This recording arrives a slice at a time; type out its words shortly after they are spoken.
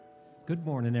Good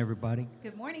morning, everybody.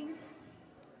 Good morning.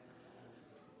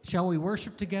 Shall we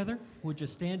worship together? Would you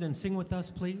stand and sing with us,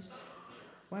 please?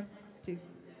 1, 2,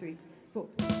 3, 4.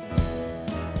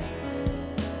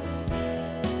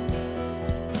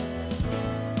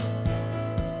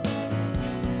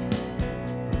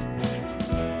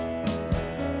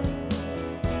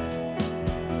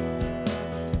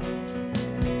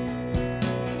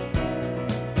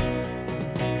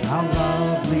 How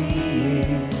lovely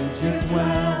is your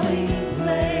dwelling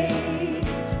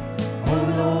place, O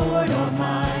Lord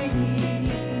Almighty,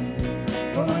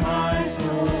 for my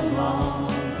soul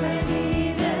longs and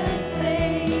even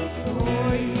prays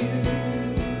for you.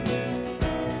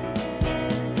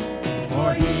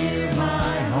 For here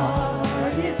my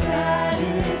heart is satisfied,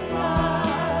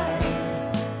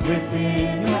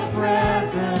 within your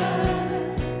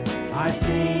presence I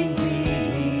sing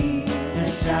beneath the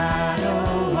shadow.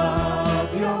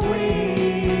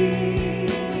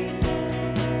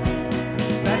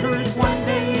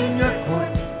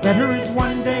 Better is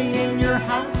one day in your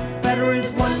house, better is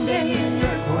one day in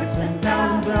your courts than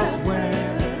thousands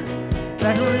elsewhere.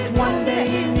 Better is one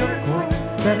day in your courts,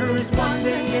 better is one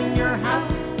day in your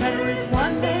house, better is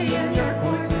one day in your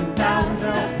courts than thousands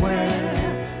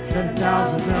elsewhere, than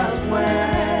thousands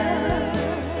elsewhere.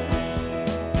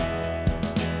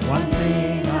 One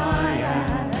thing I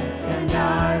ask and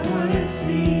I would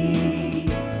see,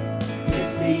 to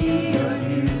see your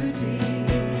beauty,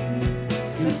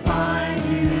 to find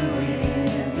you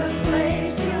in the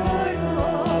place your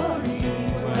glory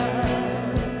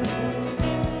dwells.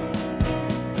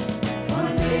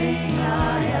 One thing I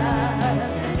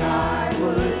ask and I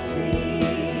would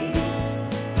see,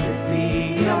 to see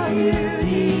your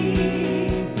beauty,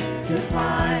 to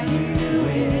find you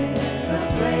in the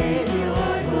place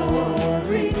your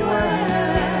glory dwells.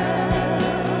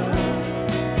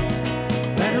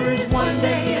 Better is one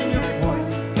day in your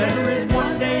courts, better is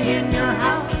one day in your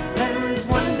house, better is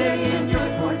one day in your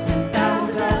courts than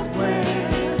thousands elsewhere.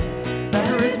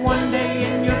 Better is one day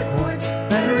in your courts,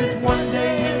 better is one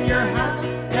day in your house,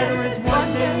 better is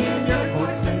one day in your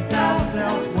courts than thousands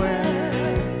elsewhere.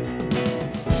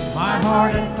 My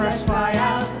heart and flesh cry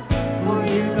out, for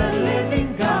you the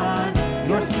living God,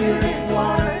 your spirit's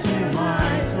water to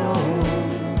my soul.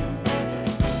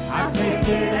 I've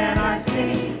tasted and I've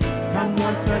seen, come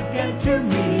once again to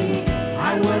me.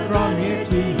 I will draw near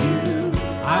to you,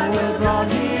 I will draw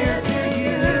near to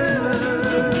you.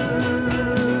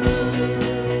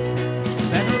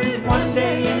 Better is one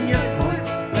day in your courts,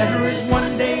 better is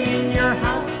one day in your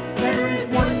house, better is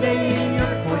one day in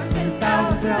your courts than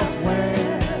thousands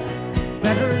elsewhere.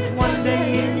 Better is one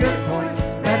day in your courts,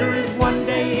 better is one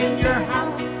day in your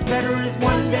house, better is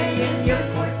one day in your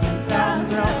courts than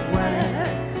thousands elsewhere,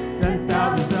 than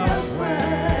thousands elsewhere.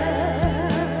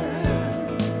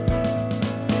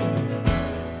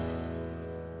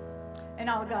 And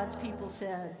all God's people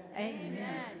said,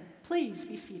 Amen. Please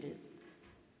be seated.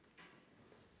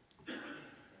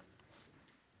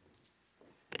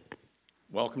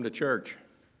 Welcome to church.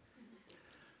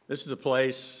 This is a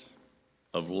place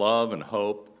of love and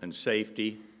hope and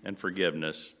safety and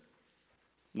forgiveness.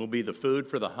 We'll be the food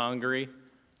for the hungry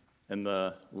and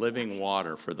the living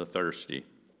water for the thirsty.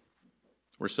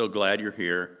 We're so glad you're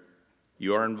here.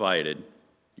 You are invited.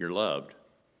 You're loved.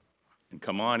 And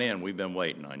come on in. We've been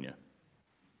waiting on you.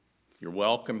 You're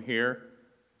welcome here.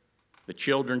 The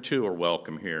children, too, are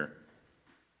welcome here.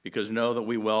 Because know that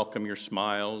we welcome your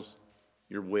smiles,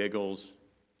 your wiggles,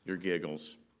 your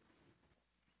giggles.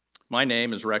 My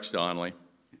name is Rex Donnelly.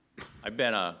 I've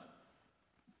been a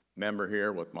member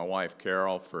here with my wife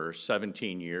Carol for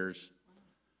 17 years.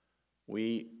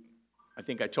 I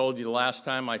think I told you the last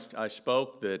time I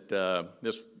spoke that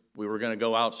we were going to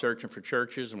go out searching for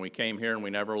churches, and we came here and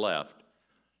we never left.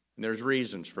 And there's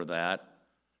reasons for that.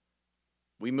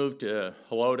 We moved to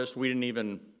Helotes. We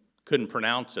couldn't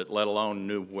pronounce it, let alone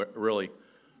knew really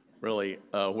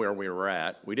where we were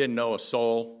at. We didn't know a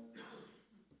soul,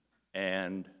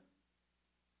 and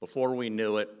before we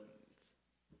knew it,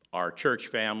 our church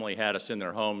family had us in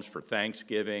their homes for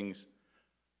Thanksgivings,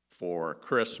 for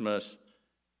Christmas,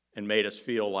 and made us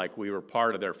feel like we were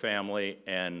part of their family,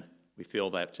 and we feel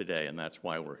that today, and that's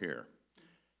why we're here.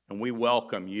 And we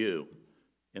welcome you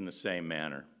in the same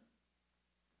manner.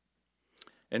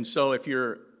 And so if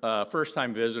you're a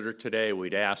first-time visitor today,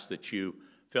 we'd ask that you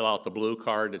fill out the blue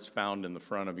card that's found in the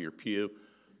front of your pew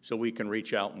so we can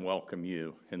reach out and welcome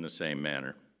you in the same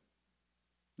manner.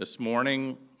 This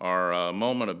morning, our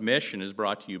moment of mission is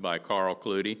brought to you by Carl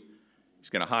Clutie. He's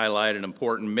going to highlight an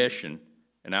important mission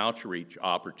and outreach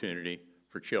opportunity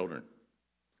for children.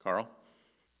 Carl?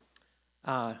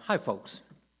 Hi, folks.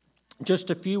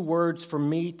 just a few words from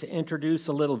me to introduce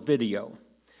a little video.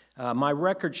 My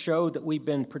records show that we've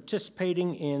been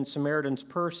participating in Samaritan's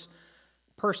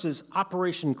Purse's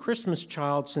Operation Christmas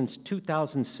Child since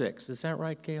 2006. Is that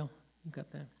right, Gail? You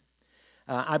got that?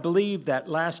 I believe that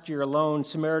last year alone,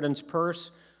 Samaritan's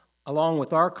Purse, along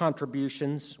with our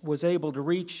contributions, was able to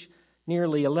reach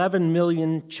nearly 11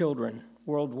 million children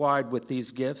worldwide with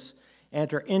these gifts and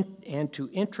to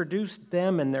introduce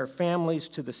them and their families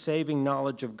to the saving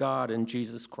knowledge of God and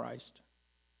Jesus Christ.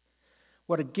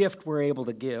 What a gift we're able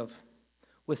to give.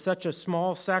 With such a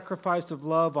small sacrifice of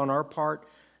love on our part,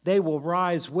 they will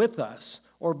rise with us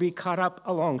or be caught up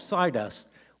alongside us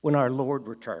when our Lord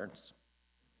returns.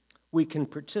 We can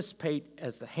participate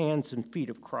as the hands and feet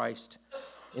of Christ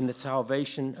in the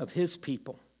salvation of his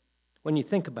people. When you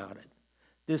think about it,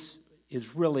 this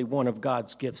is really one of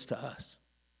God's gifts to us.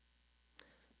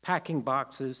 Packing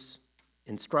boxes,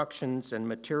 instructions, and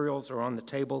materials are on the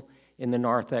table in the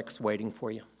narthex waiting for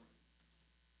you.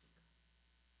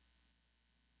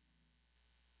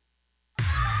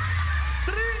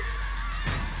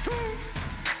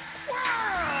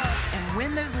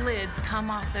 When those lids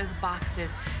come off those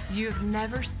boxes, you've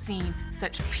never seen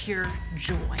such pure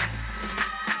joy.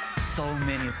 So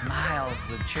many smiles.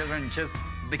 The children just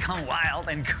become wild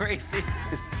and crazy.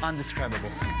 It's indescribable.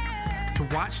 To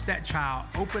watch that child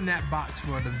open that box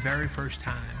for the very first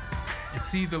time and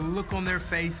see the look on their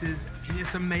faces, and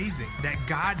it's amazing that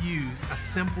God used a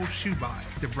simple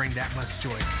shoebox to bring that much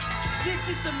joy. This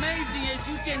is amazing. As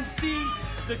you can see,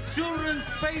 the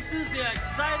children's faces, they're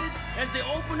excited as they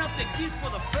open up the gifts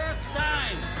for the first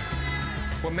time.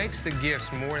 What makes the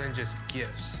gifts more than just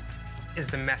gifts is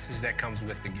the message that comes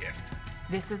with the gift.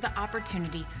 This is the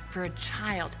opportunity for a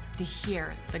child to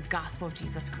hear the gospel of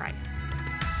Jesus Christ.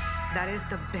 That is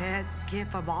the best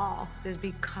gift of all, is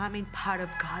becoming part of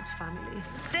God's family.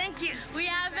 Thank you. We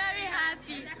are very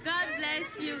happy. God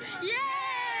bless you. Yay!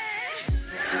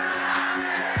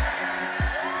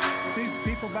 These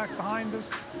people back behind us,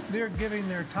 they're giving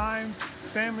their time.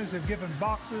 Families have given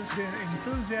boxes. The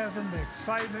enthusiasm, the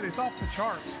excitement, it's off the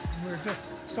charts. We're just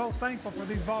so thankful for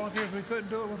these volunteers. We couldn't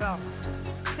do it without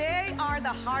them. They are the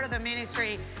heart of the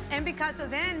ministry. And because of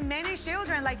them, many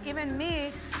children, like even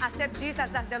me, accept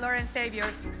Jesus as their Lord and Savior.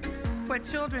 What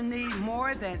children need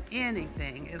more than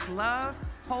anything is love,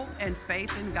 hope, and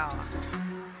faith in God.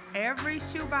 Every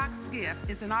shoebox gift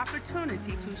is an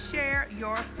opportunity to share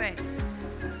your faith.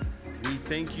 We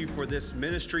thank you for this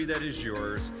ministry that is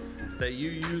yours, that you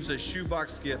use a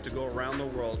shoebox gift to go around the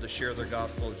world to share the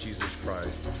gospel of Jesus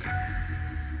Christ.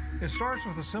 It starts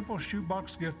with a simple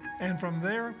shoebox gift, and from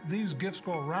there, these gifts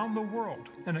go around the world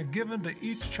and are given to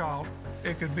each child.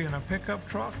 It could be in a pickup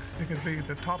truck, it could be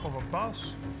the top of a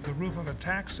bus, the roof of a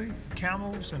taxi,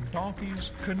 camels and donkeys,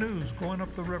 canoes going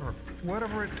up the river,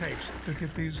 whatever it takes to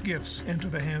get these gifts into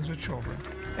the hands of children.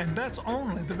 And that's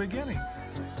only the beginning.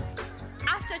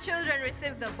 After children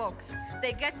receive the box,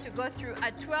 they get to go through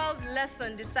a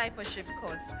 12-lesson discipleship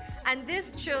course. And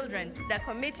these children, they're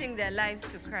committing their lives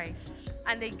to Christ.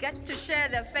 And they get to share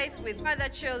their faith with other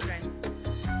children.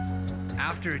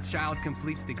 After a child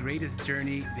completes the greatest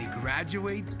journey, they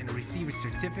graduate and receive a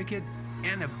certificate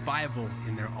and a Bible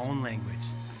in their own language.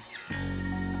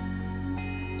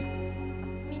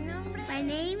 My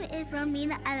name is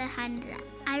Romina Alejandra.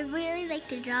 I really like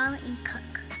to draw and cook.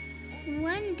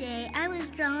 One day, I was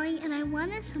drawing and I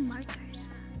wanted some markers.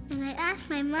 And I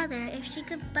asked my mother if she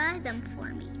could buy them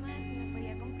for me.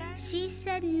 She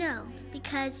said no,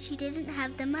 because she didn't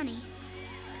have the money.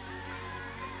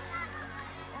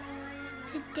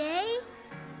 Today,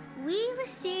 we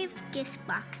received gift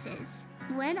boxes.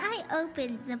 When I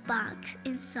opened the box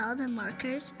and saw the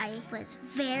markers, I was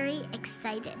very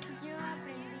excited.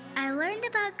 I learned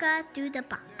about God through the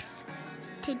box.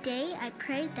 Today, I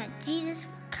prayed that Jesus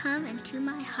come into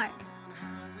my heart.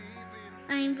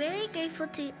 I am very grateful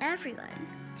to everyone,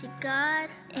 to God,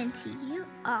 and to you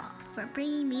all for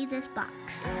bringing me this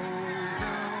box.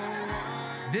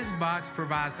 This box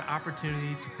provides the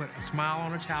opportunity to put a smile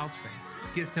on a child's face,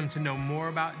 gets them to know more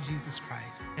about Jesus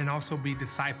Christ, and also be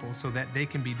disciples so that they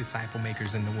can be disciple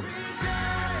makers in the world.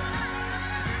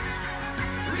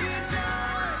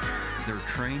 They're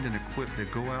trained and equipped to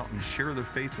go out and share their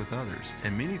faith with others.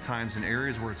 And many times in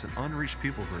areas where it's an unreached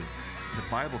people group, the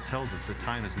Bible tells us the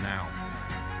time is now.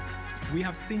 We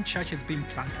have seen churches being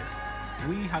planted.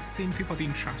 We have seen people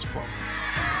being transformed.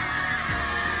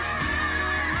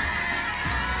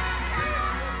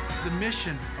 The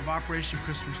mission of Operation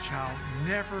Christmas Child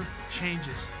never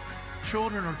changes.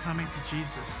 Children are coming to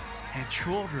Jesus, and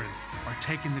children are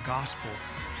taking the gospel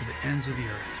to the ends of the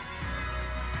earth.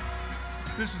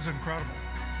 This is incredible.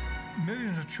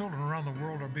 Millions of children around the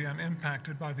world are being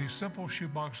impacted by these simple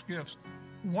shoebox gifts.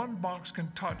 One box can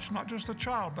touch not just the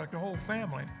child, but the whole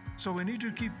family. So we need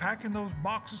to keep packing those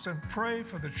boxes and pray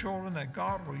for the children that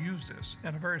God will use this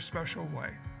in a very special way.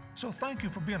 So thank you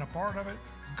for being a part of it.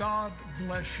 God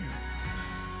bless you.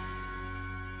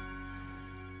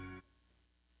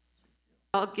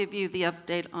 I'll give you the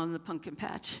update on the pumpkin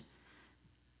patch.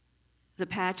 The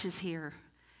patch is here,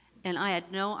 and I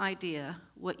had no idea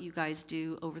what you guys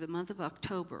do over the month of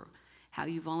October, how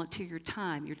you volunteer your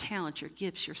time, your talent, your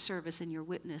gifts, your service, and your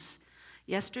witness.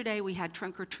 Yesterday we had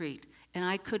Trunk or Treat, and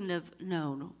I couldn't have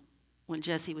known when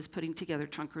Jessie was putting together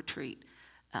Trunk or Treat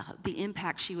the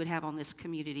impact she would have on this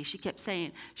community. She kept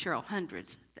saying, Cheryl,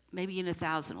 hundreds, maybe even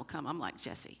 1,000 will come. I'm like,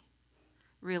 Jessie,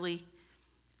 really?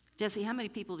 Jessie, how many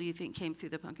people do you think came through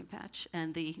the pumpkin patch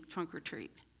and the Trunk or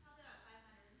Treat?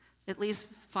 At least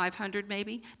 500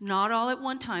 maybe. Not all at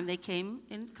one time. They came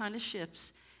in kind of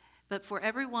shifts. But for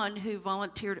everyone who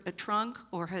volunteered a trunk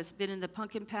or has been in the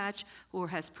pumpkin patch or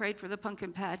has prayed for the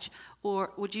pumpkin patch,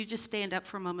 or would you just stand up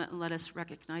for a moment and let us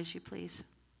recognize you, please?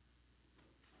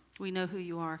 We know who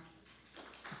you are.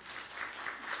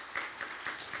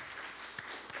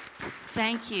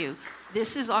 Thank you.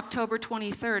 This is October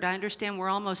 23rd. I understand we're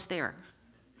almost there.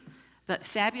 But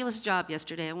fabulous job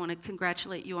yesterday. I want to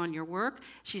congratulate you on your work.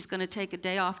 She's going to take a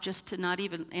day off just to not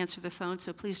even answer the phone,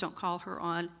 so please don't call her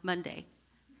on Monday.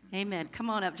 Amen. Come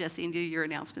on up, Jessie, and do your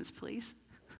announcements, please.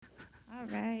 All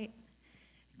right.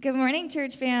 Good morning,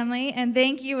 church family, and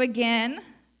thank you again,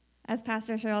 as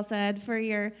Pastor Cheryl said, for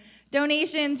your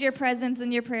donations, your presence,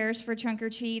 and your prayers for Trunk or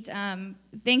Treat.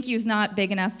 Thank you is not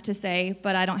big enough to say,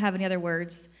 but I don't have any other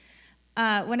words.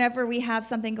 Whenever we have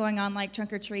something going on like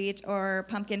Trunk or Treat or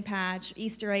Pumpkin Patch,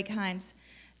 Easter egg hunt,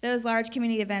 those large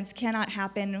community events cannot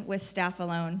happen with staff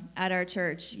alone at our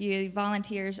church. You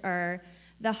volunteers are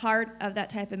the heart of that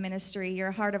type of ministry. You're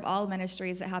a heart of all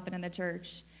ministries that happen in the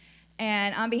church.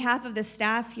 And on behalf of the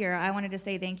staff here, I wanted to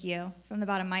say thank you from the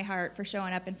bottom of my heart for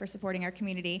showing up and for supporting our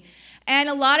community. And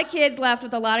a lot of kids left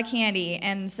with a lot of candy,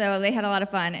 and so they had a lot of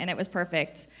fun, and it was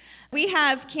perfect. We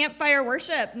have campfire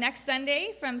worship next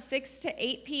Sunday from 6 to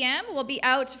 8 p.m. We'll be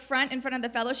out front in front of the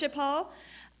fellowship hall.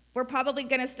 We're probably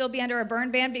going to still be under a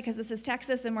burn ban because this is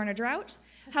Texas and we're in a drought.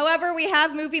 However, we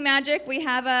have movie magic. We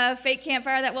have a fake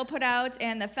campfire that we'll put out,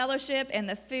 and the fellowship and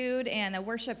the food and the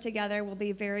worship together will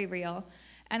be very real.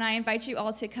 And I invite you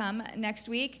all to come next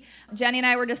week. Jenny and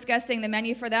I were discussing the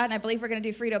menu for that, and I believe we're going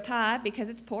to do Frito pie because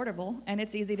it's portable and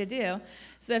it's easy to do.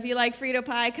 So if you like Frito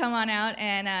pie, come on out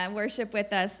and worship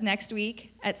with us next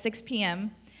week at 6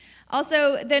 p.m.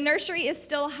 Also, the nursery is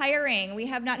still hiring. We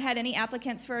have not had any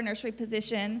applicants for a nursery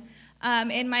position.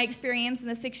 In my experience in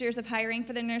the 6 years of hiring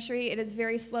for the nursery, it is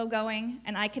very slow going,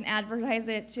 and I can advertise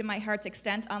it to my heart's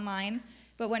extent online.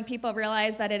 But when people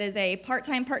realize that it is a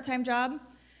part-time job,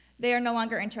 they are no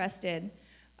longer interested.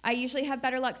 I usually have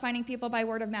better luck finding people by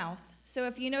word of mouth. So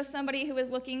if you know somebody who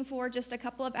is looking for just a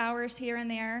couple of hours here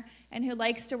and there and who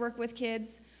likes to work with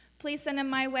kids, please send them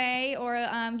my way or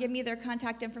give me their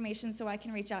contact information so I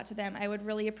can reach out to them. I would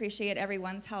really appreciate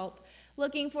everyone's help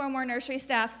looking for more nursery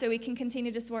staff so we can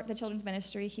continue to support the children's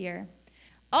ministry here.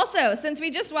 Also, since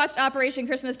we just watched Operation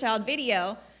Christmas Child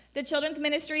video, the children's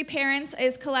ministry parents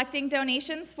is collecting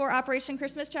donations for Operation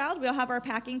Christmas Child. We'll have our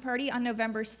packing party on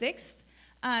November 6th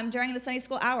during the Sunday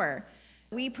school hour.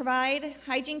 We provide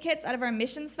hygiene kits out of our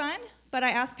missions fund, but I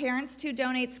ask parents to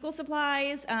donate school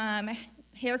supplies,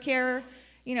 hair care,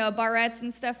 barrettes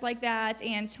and stuff like that,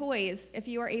 and toys if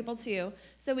you are able to,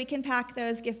 so we can pack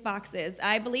those gift boxes.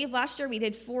 I believe last year we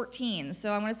did 14,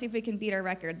 so I want to see if we can beat our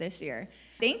record this year.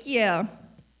 Thank you.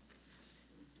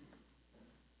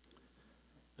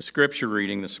 The scripture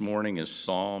reading this morning is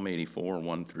Psalm 84,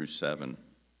 1 through 7.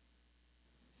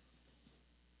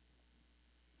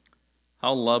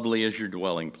 How lovely is your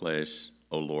dwelling place,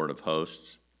 O Lord of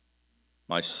hosts.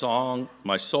 My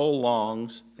soul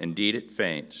longs, indeed it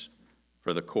faints,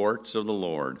 for the courts of the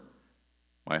Lord.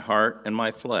 My heart and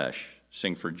my flesh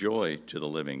sing for joy to the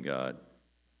living God.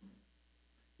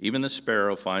 Even the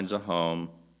sparrow finds a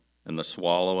home, and the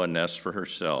swallow a nest for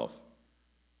herself,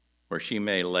 where she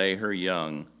may lay her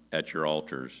young at your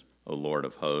altars, O Lord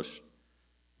of hosts,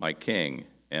 my King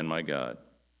and my God.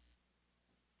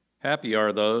 Happy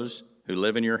are those who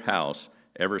live in your house,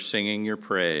 ever singing your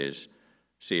praise,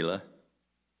 Selah.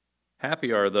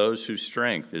 Happy are those whose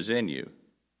strength is in you,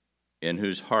 in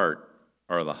whose heart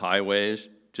are the highways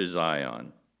to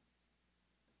Zion.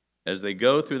 As they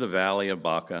go through the valley of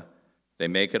Baca, they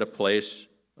make it a place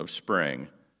of spring.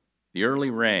 The early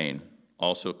rain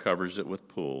also covers it with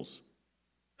pools.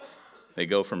 They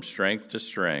go from strength to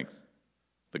strength.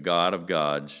 The God of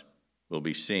gods will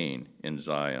be seen in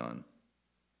Zion.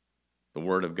 The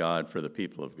word of God for the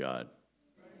people of God.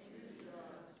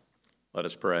 Let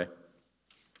us pray.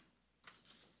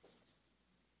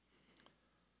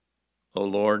 O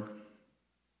Lord,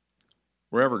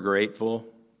 we're ever grateful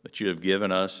that you have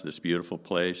given us this beautiful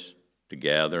place to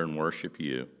gather and worship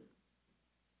you.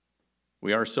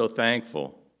 We are so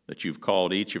thankful that you've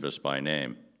called each of us by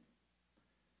name.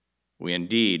 We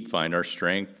indeed find our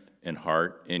strength and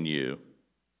heart in you.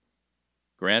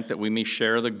 Grant that we may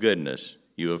share the goodness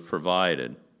you have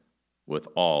provided with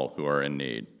all who are in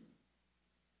need.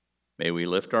 May we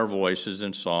lift our voices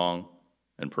in song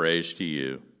and praise to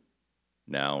you,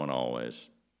 now and always.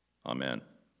 Amen.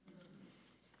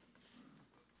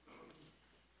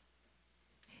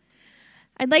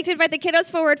 I'd like to invite the kiddos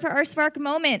forward for our Spark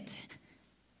moment.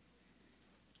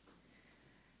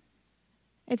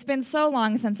 It's been so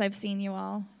long since I've seen you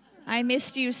all. I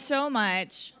missed you so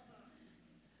much.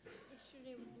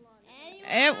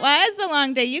 It was a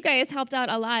long day. You guys helped out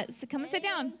a lot. So come and sit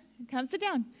down. Come sit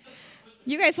down.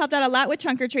 You guys helped out a lot with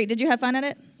Trunk or Treat. Did you have fun at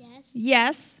it? Yes.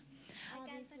 Yes?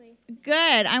 Obviously.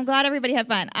 Good. I'm glad everybody had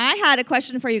fun. I had a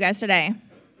question for you guys today.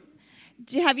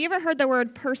 Have you ever heard the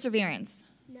word perseverance?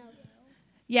 No.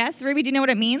 Yes? Ruby, do you know what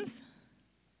it means?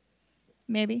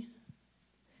 Maybe?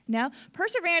 No?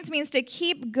 Perseverance means to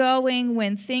keep going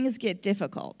when things get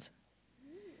difficult.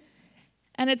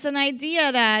 And it's an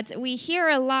idea that we hear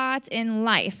a lot in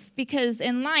life, because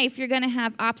in life you're going to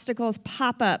have obstacles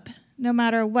pop up no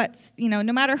matter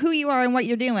no matter who you are and what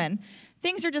you're doing.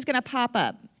 Things are just going to pop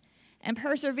up. And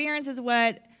perseverance is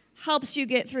what helps you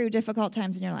get through difficult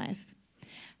times in your life.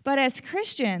 But as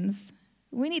Christians,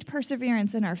 we need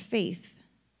perseverance in our faith.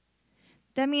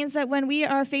 That means that when we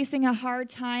are facing a hard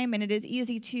time and it is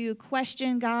easy to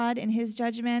question God and his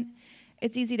judgment,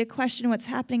 it's easy to question what's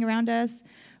happening around us,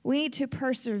 we need to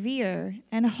persevere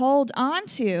and hold on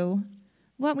to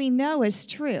what we know is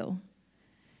true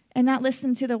and not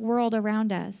listen to the world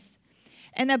around us.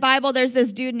 In the Bible, there's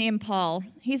this dude named Paul.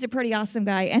 He's a pretty awesome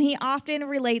guy, and he often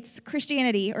relates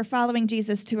Christianity or following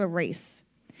Jesus to a race.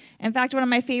 In fact, one of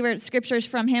my favorite scriptures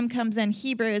from him comes in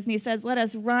Hebrews, and he says, "Let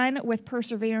us run with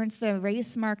perseverance the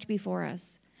race marked before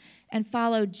us and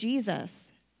follow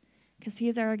Jesus, because he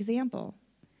is our example."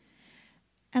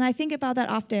 And I think about that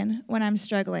often when I'm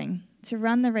struggling, to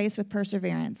run the race with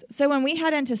perseverance. So when we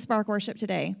head into Spark Worship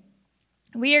today,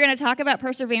 we are going to talk about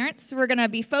perseverance. We're going to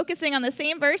be focusing on the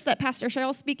same verse that Pastor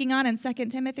Cheryl's speaking on in 2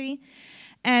 Timothy,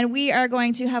 and we are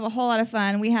going to have a whole lot of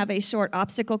fun. We have a short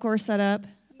obstacle course set up.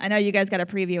 I know you guys got a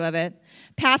preview of it.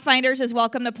 Pathfinders is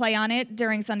welcome to play on it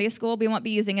during Sunday school. We won't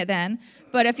be using it then.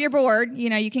 But if you're bored,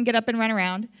 you can get up and run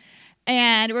around.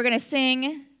 And we're going to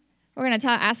sing. We're going to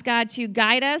ask God to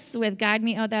guide us with "Guide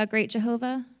Me, O Thou Great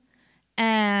Jehovah."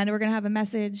 And we're going to have a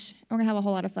message. We're going to have a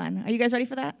whole lot of fun. Are you guys ready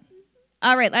for that?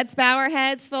 All right, let's bow our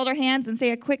heads, fold our hands, and say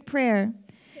a quick prayer.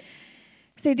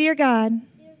 Say, "Dear God,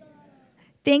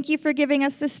 thank you for giving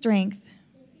us the strength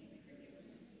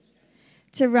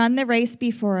to run the race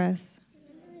before us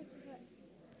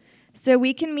so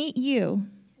we can meet you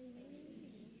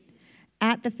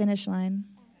at the finish line.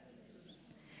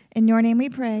 In your name we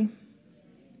pray.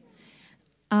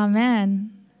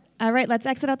 Amen." All right, let's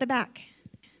exit out the back.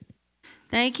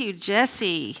 Thank you,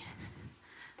 Jesse.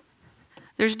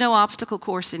 There's no obstacle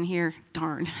course in here,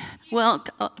 darn. Well,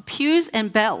 pews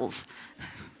and bells.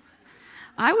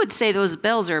 I would say those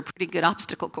bells are a pretty good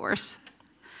obstacle course.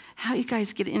 How you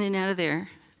guys get in and out of there.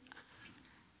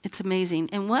 It's amazing.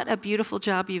 And what a beautiful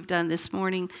job you've done this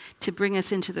morning to bring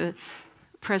us into the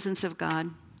presence of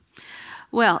God.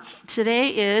 Well,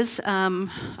 today is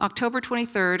October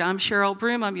 23rd. I'm Cheryl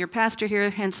Broom. I'm your pastor here,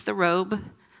 hence the robe.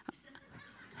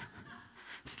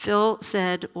 Phil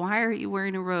said, "Why are you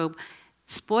wearing a robe?"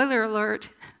 Spoiler alert,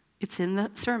 it's in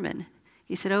the sermon.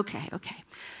 He said, okay.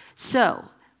 So,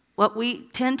 what we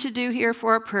tend to do here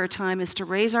for our prayer time is to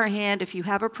raise our hand. If you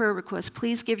have a prayer request,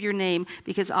 please give your name,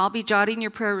 because I'll be jotting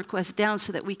your prayer requests down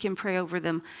so that we can pray over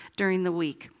them during the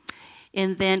week.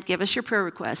 And then give us your prayer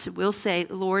requests. We'll say,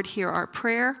 "Lord, hear our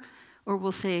prayer," or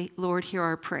we'll say, "Lord, hear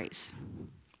our praise."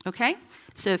 Okay?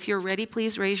 So if you're ready,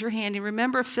 please raise your hand. And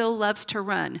remember, Phil loves to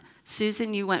run.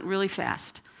 Susan, you went really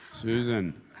fast.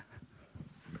 Susan.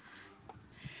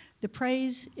 The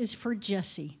praise is for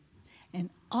Jessie and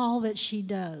all that she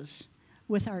does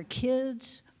with our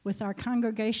kids, with our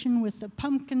congregation, with the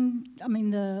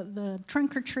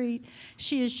trunk or treat.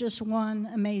 She is just one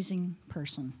amazing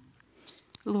person.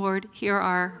 Lord, hear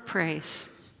our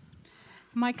praise.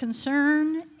 My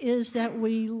concern is that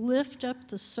we lift up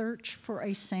the search for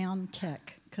a sound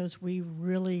tech, because we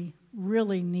really,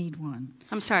 really need one.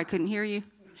 I'm sorry, I couldn't hear you.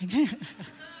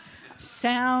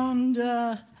 sound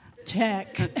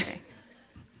tech. Okay.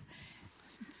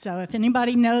 So if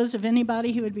anybody knows of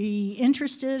anybody who would be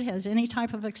interested, has any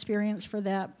type of experience for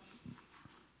that,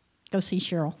 go see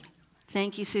Cheryl.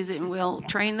 Thank you, Susan. We'll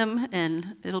train them,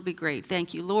 and it'll be great.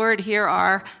 Thank you. Lord, hear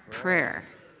our prayer.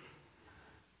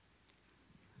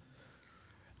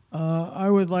 I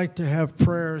would like to have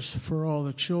prayers for all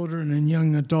the children and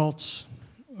young adults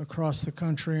across the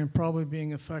country and probably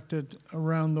being affected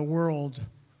around the world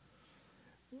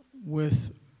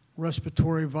with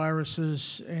respiratory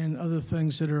viruses and other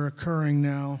things that are occurring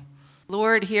now.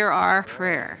 Lord, hear our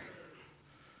prayer.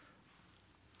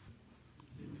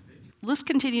 Let's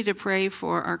continue to pray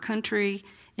for our country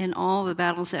and all the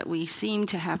battles that we seem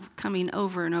to have coming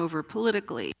over and over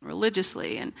politically,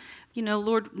 religiously. And, you know,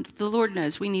 the Lord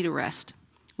knows we need a rest.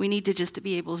 We need to just to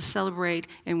be able to celebrate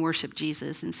and worship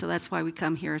Jesus. And so that's why we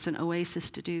come here as an oasis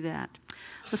to do that.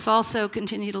 Let's also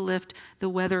continue to lift the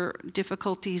weather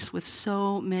difficulties with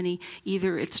so many.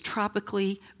 Either it's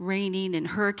tropically raining and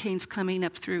hurricanes coming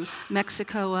up through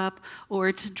Mexico up, or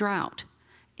it's drought.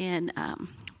 And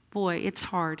boy, it's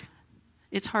hard.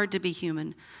 It's hard to be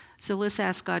human. So let's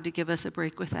ask God to give us a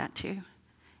break with that too,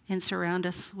 and surround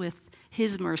us with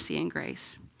his mercy and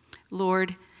grace.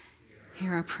 Lord,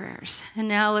 hear our prayers. And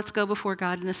now let's go before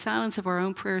God in the silence of our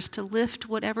own prayers to lift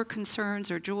whatever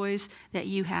concerns or joys that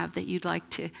you have that you'd like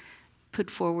to put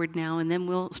forward now. And then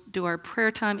we'll do our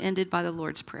prayer time ended by the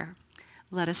Lord's Prayer.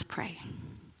 Let us pray.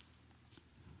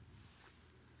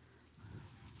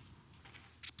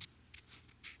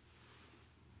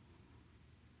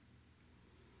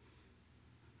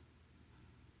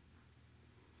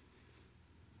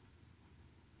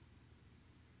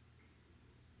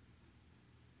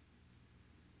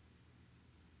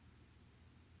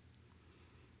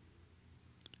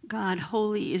 God,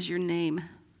 holy is your name.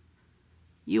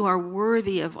 You are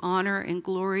worthy of honor and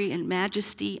glory and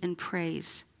majesty and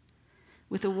praise.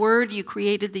 With a word, you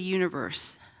created the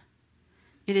universe.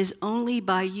 It is only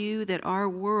by you that our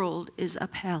world is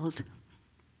upheld.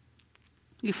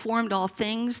 You formed all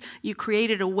things. You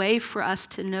created a way for us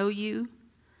to know you.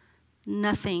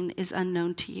 Nothing is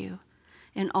unknown to you,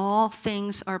 and all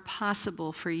things are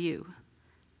possible for you.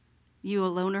 You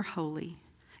alone are holy.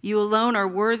 You alone are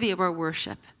worthy of our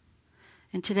worship.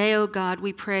 And today, O God,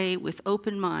 we pray with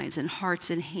open minds and hearts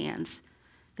and hands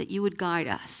that you would guide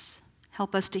us.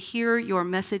 Help us to hear your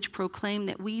message proclaimed,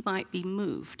 that we might be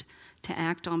moved to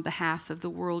act on behalf of the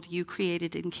world you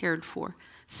created and cared for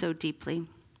so deeply.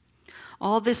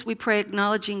 All this we pray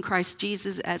acknowledging Christ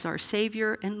Jesus as our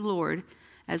Savior and Lord,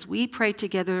 as we pray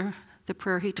together the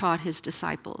prayer he taught his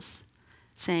disciples,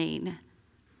 saying,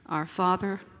 Our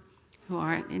Father, who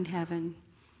art in heaven,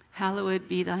 hallowed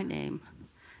be thy name.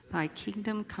 Thy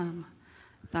kingdom come,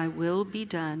 thy will be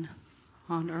done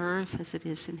on earth as it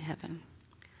is in heaven.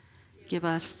 Give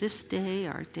us this day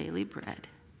our daily bread,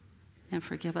 and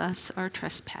forgive us our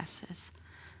trespasses,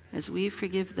 as we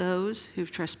forgive those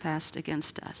who've trespassed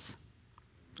against us.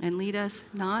 And lead us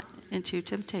not into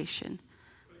temptation,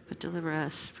 but deliver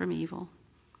us from evil.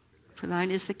 For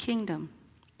thine is the kingdom,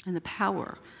 and the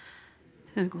power,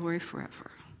 and the glory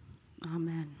forever.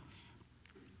 Amen.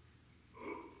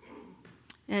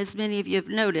 As many of you have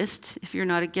noticed, if you're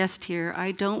not a guest here,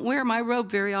 I don't wear my robe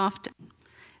very often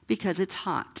because it's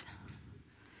hot.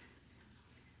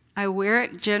 I wear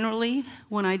it generally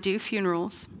when I do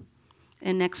funerals,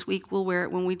 and next week we'll wear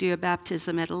it when we do a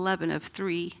baptism at 11 of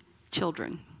 3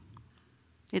 children.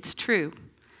 It's true.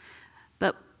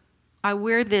 But I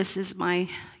wear this as my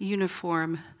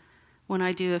uniform when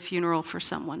I do a funeral for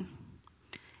someone.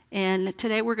 And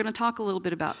today we're going to talk a little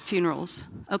bit about funerals.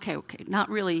 Okay, not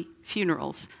really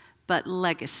funerals, but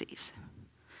legacies.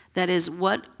 That is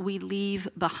what we leave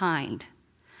behind.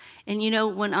 And you know,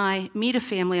 when I meet a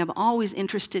family, I'm always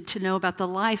interested to know about the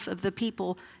life of the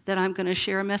people that I'm going to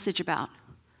share a message about.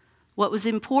 What was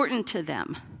important to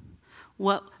them,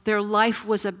 what their life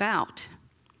was about.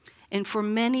 And for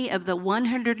many of the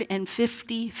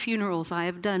 150 funerals I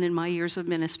have done in my years of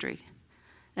ministry,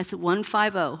 that's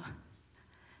 150,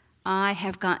 I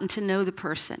have gotten to know the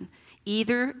person.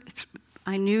 Either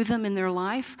I knew them in their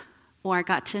life, or I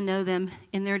got to know them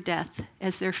in their death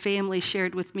as their family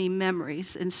shared with me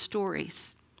memories and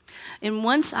stories. And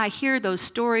once I hear those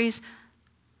stories,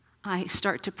 I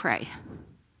start to pray.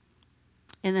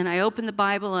 And then I open the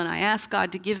Bible and I ask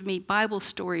God to give me Bible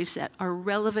stories that are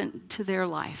relevant to their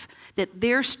life, that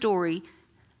their story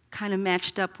kind of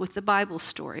matched up with the Bible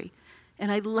story.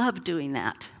 And I love doing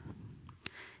that.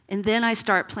 And then I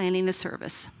start planning the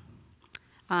service.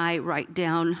 I write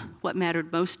down what mattered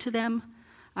most to them.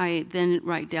 I then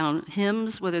write down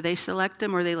hymns, whether they select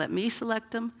them or they let me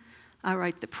select them. I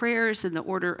write the prayers and the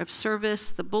order of service,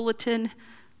 the bulletin.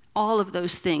 All of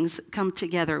those things come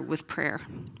together with prayer.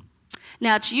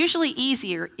 Now, it's usually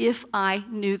easier if I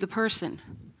knew the person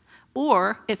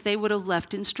or if they would have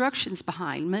left instructions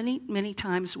behind. Many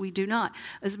times we do not.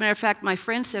 As a matter of fact, my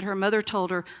friend said her mother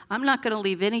told her, I'm not going to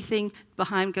leave anything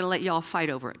behind. I'm going to let y'all fight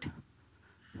over it.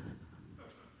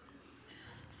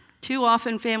 Too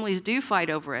often families do fight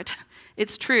over it.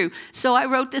 It's true. So I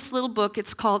wrote this little book.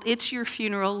 It's called It's Your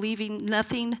Funeral, Leaving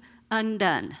Nothing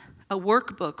Undone, a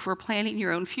workbook for planning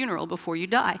your own funeral before you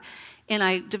die. And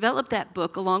I developed that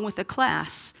book along with a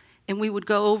class, and we would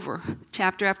go over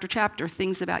chapter after chapter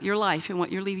things about your life and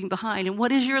what you're leaving behind and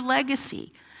what is your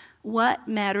legacy, what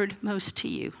mattered most to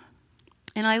you.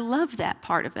 And I love that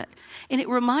part of it. And it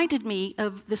reminded me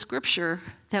of the scripture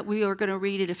that we are going to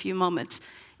read in a few moments.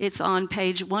 It's on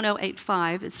page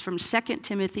 1085. It's from 2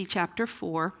 Timothy chapter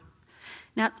 4.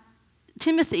 Now,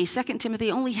 2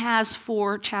 Timothy only has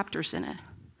 4 chapters in it.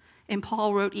 And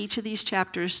Paul wrote each of these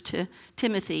chapters to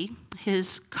Timothy,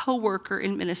 his co-worker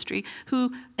in ministry,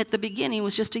 who at the beginning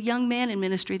was just a young man in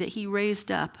ministry that he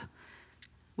raised up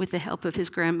with the help of his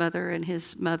grandmother and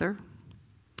his mother.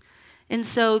 And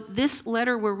so this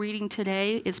letter we're reading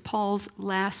today is Paul's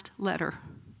last letter.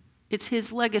 It's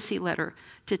his legacy letter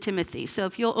to Timothy. So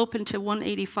if you'll open to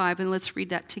 185 and let's read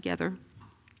that together.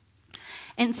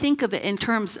 And think of it in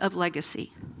terms of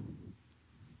legacy.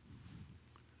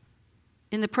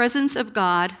 In the presence of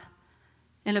God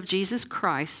and of Jesus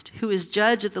Christ, who is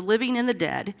judge of the living and the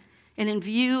dead, and in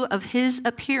view of his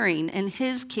appearing and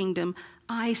his kingdom,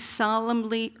 I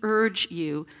solemnly urge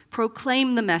you,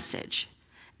 proclaim the message.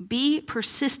 Be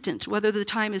persistent, whether the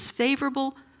time is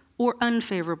favorable or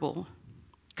unfavorable.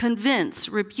 Convince,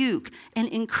 rebuke, and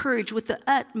encourage with the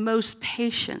utmost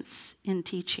patience in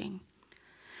teaching.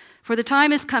 For the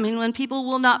time is coming when people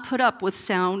will not put up with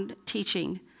sound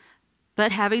teaching,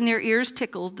 but having their ears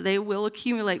tickled, they will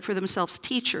accumulate for themselves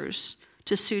teachers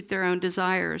to suit their own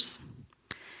desires,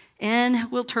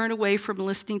 and will turn away from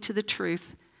listening to the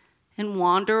truth and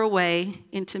wander away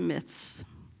into myths.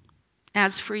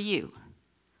 As for you,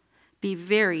 be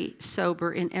very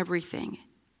sober in everything.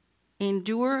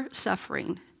 Endure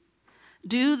suffering.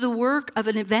 Do the work of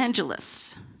an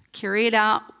evangelist. Carry it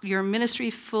out your ministry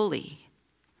fully.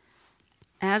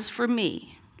 As for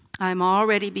me, I am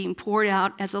already being poured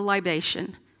out as a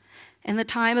libation, and the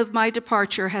time of my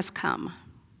departure has come.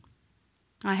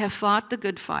 I have fought the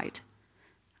good fight.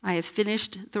 I have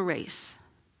finished the race.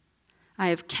 I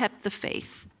have kept the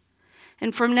faith.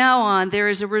 And from now on, there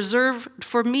is a reserve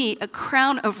for me, a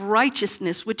crown of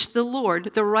righteousness, which the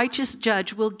Lord, the righteous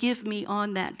judge, will give me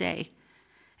on that day.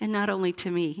 And not only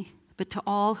to me, but to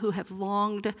all who have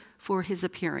longed for his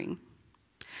appearing.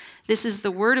 This is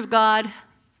the word of God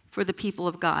for the people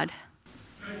of God.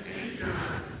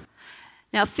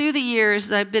 Now, through the years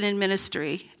that I've been in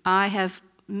ministry, I have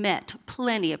met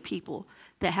plenty of people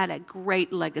that had a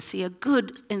great legacy, a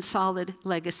good and solid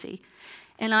legacy.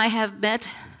 And I have met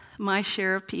my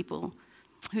share of people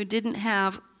who didn't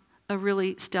have a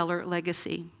really stellar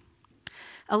legacy.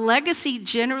 A legacy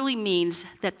generally means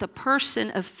that the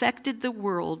person affected the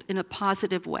world in a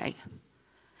positive way.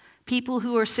 People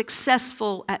who are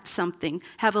successful at something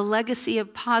have a legacy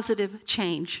of positive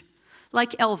change,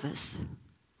 like Elvis.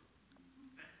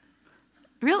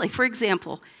 Really, for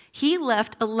example, he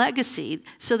left a legacy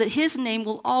so that his name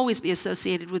will always be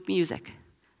associated with music,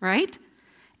 right?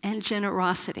 And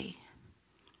generosity.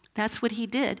 That's what he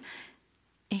did.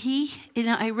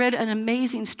 I read an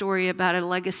amazing story about a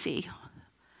legacy.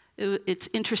 It's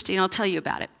interesting, I'll tell you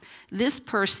about it. This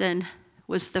person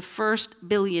was the first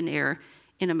billionaire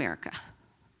in America.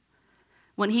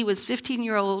 When he was 15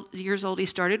 years old, he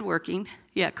started working.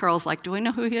 Yeah, Carl's like, do I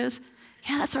know who he is?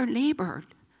 Yeah, that's our neighbor.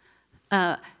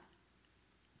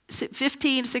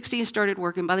 15, 16, started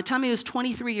working. By the time he was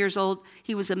 23 years old,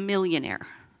 he was a millionaire.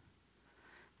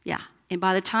 Yeah, and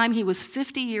by the time he was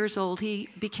 50 years old, he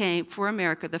became, for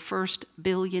America, the first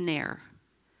billionaire.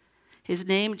 His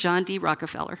name, John D.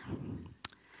 Rockefeller.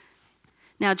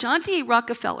 Now, John D.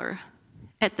 Rockefeller,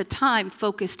 at the time,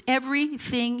 focused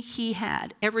everything he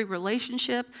had, every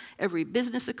relationship, every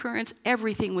business occurrence,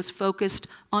 everything was focused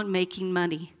on making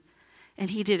money.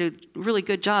 And he did a really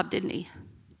good job, didn't he?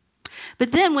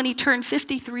 But then when he turned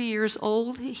 53 years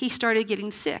old, he started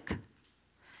getting sick.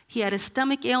 He had a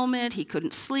stomach ailment, he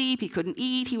couldn't sleep, he couldn't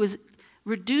eat, he was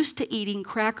reduced to eating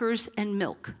crackers and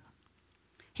milk.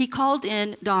 He called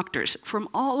in doctors from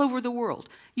all over the world.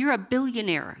 You're a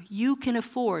billionaire, you can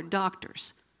afford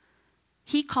doctors.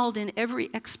 He called in every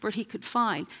expert he could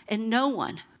find, and no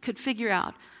one could figure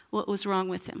out what was wrong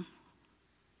with him.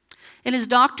 And his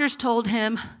doctors told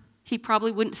him he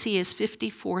probably wouldn't see his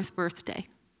 54th birthday.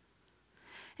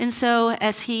 And so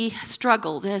as he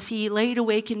struggled, as he laid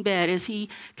awake in bed, as he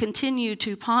continued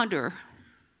to ponder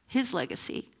his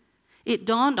legacy, it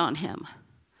dawned on him,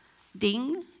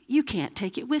 ding, you can't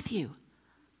take it with you.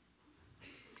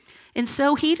 And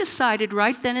so he decided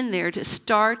right then and there to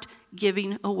start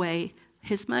giving away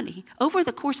his money. Over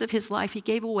the course of his life, he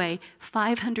gave away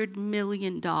 $500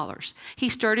 million. He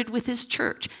started with his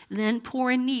church, then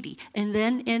poor and needy, and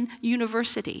then in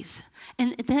universities,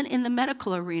 and then in the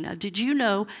medical arena. Did you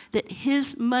know that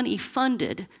his money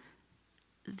funded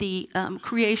the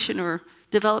creation or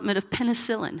development of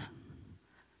penicillin?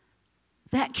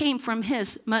 That came from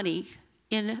his money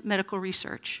in medical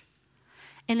research.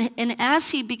 And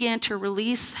as he began to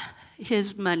release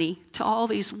his money to all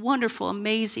these wonderful,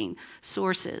 amazing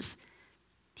sources,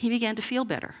 he began to feel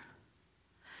better.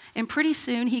 And pretty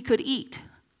soon he could eat.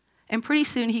 And pretty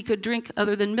soon he could drink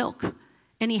other than milk.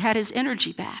 And he had his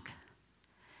energy back.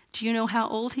 Do you know how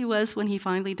old he was when he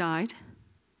finally died?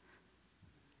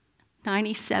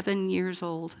 97 years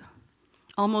old.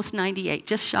 Almost 98,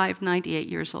 just shy of 98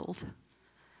 years old.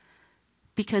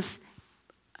 Because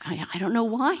I don't know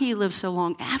why he lived so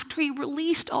long. After he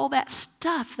released all that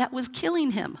stuff that was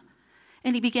killing him,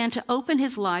 and he began to open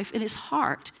his life and his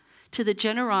heart to the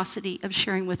generosity of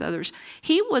sharing with others.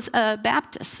 He was a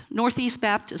Baptist. Northeast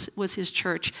Baptist was his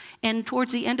church. And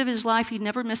towards the end of his life, he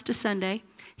never missed a Sunday.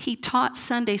 He taught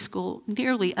Sunday school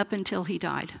nearly up until he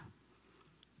died.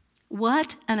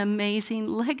 What an amazing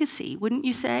legacy, wouldn't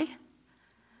you say?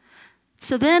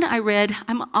 So then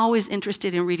I'm always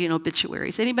interested in reading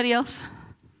obituaries. Anybody else?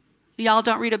 Y'all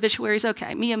don't read obituaries?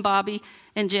 Okay, me and Bobby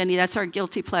and Jenny, that's our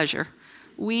guilty pleasure.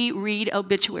 We read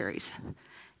obituaries.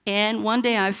 And one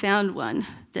day I found one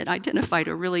that identified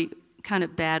a really kind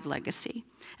of bad legacy.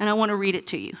 And I want to read it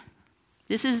to you.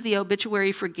 This is the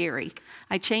obituary for Gary.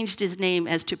 I changed his name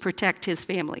as to protect his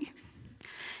family.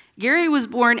 Gary was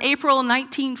born April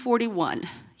 1941.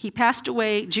 He passed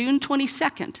away June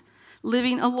 22nd,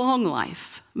 living a long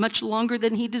life, much longer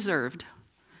than he deserved.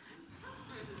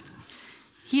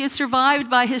 He is survived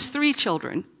by his 3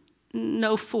 children.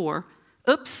 No, 4.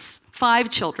 5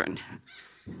 children.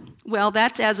 Well,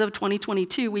 that's as of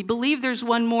 2022. We believe there's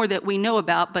one more that we know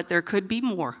about, but there could be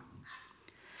more.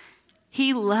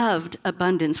 He loved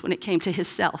abundance when it came to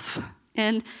himself,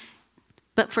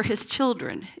 but for his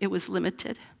children, it was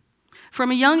limited.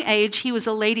 From a young age, he was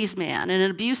a ladies' man and an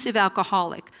abusive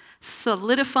alcoholic,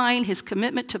 solidifying his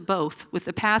commitment to both with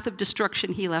the path of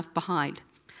destruction he left behind,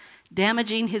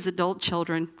 damaging his adult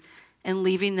children and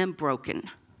leaving them broken.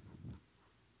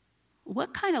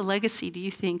 What kind of legacy do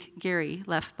you think Gary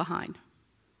left behind?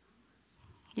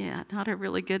 Yeah, not a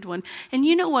really good one. And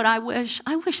you know what I wish?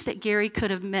 I wish that Gary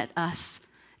could have met us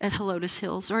at Helotes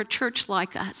Hills or a church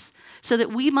like us so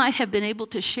that we might have been able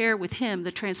to share with him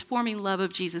the transforming love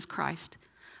of Jesus Christ.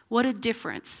 What a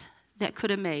difference that could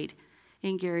have made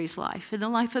in Gary's life, in the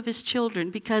life of his children,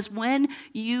 because when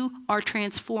you are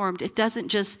transformed, it doesn't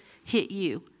just hit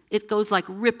you. It goes like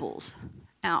ripples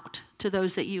out to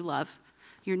those that you love,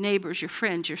 your neighbors, your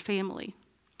friends, your family.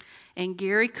 And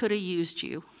Gary could have used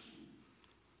you.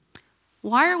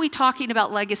 Why are we talking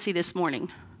about legacy this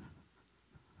morning?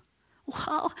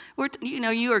 Well,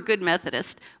 you are a good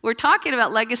Methodist. We're talking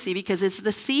about legacy because it's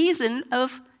the season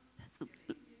of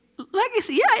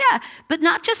legacy, yeah. But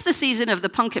not just the season of the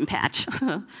pumpkin patch.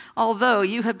 Although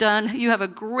you have a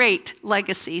great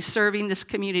legacy serving this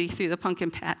community through the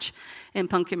pumpkin patch and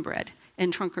pumpkin bread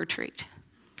and trunk or treat.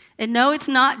 And no, it's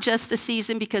not just the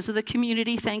season because of the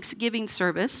community Thanksgiving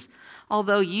service,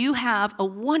 although you have a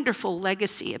wonderful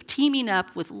legacy of teaming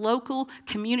up with local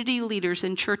community leaders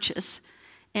and churches,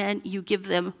 and you give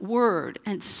them word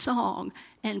and song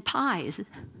and pies.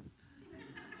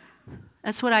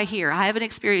 That's what I hear. I haven't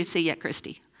experienced it yet,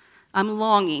 Christy. I'm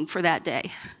longing for that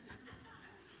day.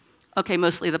 Okay,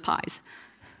 mostly the pies.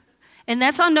 And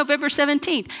that's on November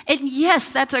 17th. And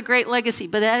yes, that's a great legacy,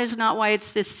 but that is not why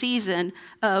it's this season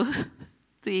of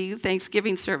the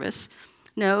Thanksgiving service.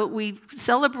 No, we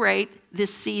celebrate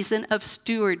this season of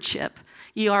stewardship.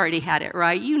 You already had it,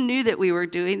 right? You knew that we were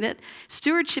doing that.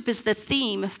 Stewardship is the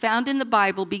theme found in the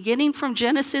Bible, beginning from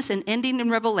Genesis and ending in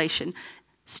Revelation.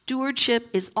 Stewardship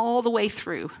is all the way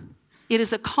through. It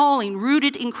is a calling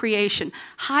rooted in creation,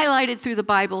 highlighted through the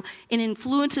Bible, and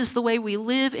influences the way we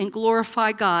live and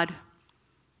glorify God.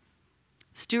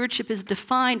 Stewardship is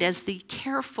defined as the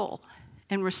careful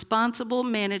and responsible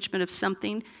management of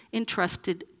something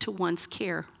entrusted to one's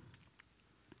care.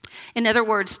 In other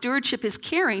words, stewardship is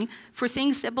caring for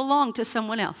things that belong to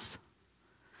someone else.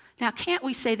 Now, can't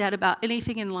we say that about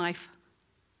anything in life?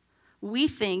 We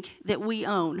think that we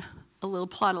own a little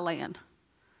plot of land.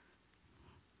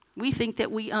 We think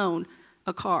that we own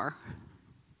a car.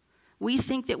 We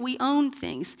think that we own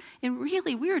things. And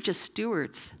really, we are just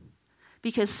stewards.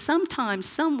 Because sometime,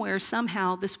 somewhere,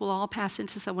 somehow, this will all pass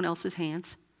into someone else's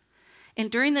hands. And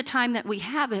during the time that we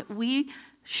have it, we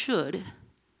should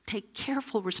take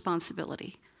careful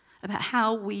responsibility about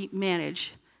how we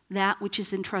manage that which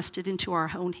is entrusted into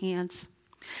our own hands.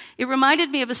 It reminded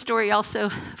me of a story also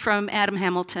from Adam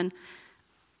Hamilton.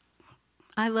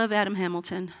 I love Adam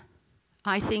Hamilton.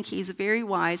 I think he's very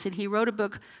wise, and he wrote a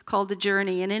book called The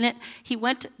Journey, and in it, he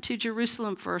went to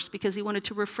Jerusalem first because he wanted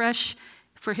to refresh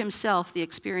for himself the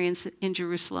experience in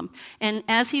Jerusalem. And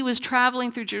as he was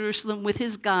traveling through Jerusalem with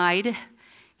his guide,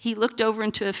 he looked over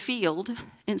into a field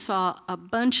and saw a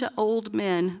bunch of old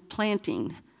men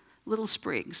planting little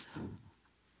sprigs.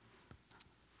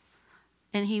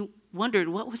 And he wondered,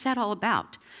 what was that all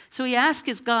about? So he asked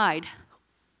his guide,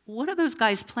 what are those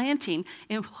guys planting,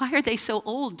 and why are they so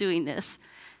old doing this?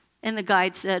 And the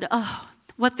guide said, oh,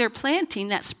 what they're planting,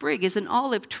 that sprig, is an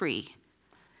olive tree.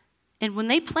 And when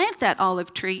they plant that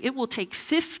olive tree, it will take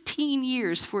 15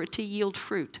 years for it to yield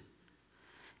fruit.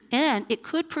 And it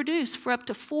could produce for up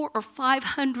to 400 or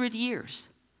 500 years.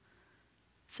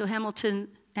 So Hamilton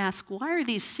asked, why are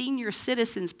these senior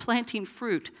citizens planting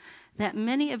fruit that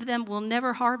many of them will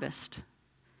never harvest?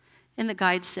 And the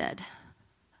guide said,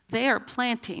 they are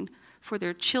planting for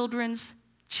their children's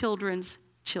children's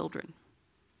children.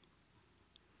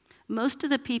 Most of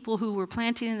the people who were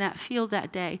planting in that field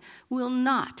that day will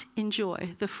not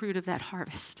enjoy the fruit of that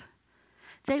harvest.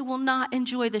 They will not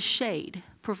enjoy the shade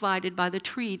provided by the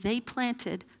tree they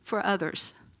planted for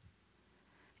others.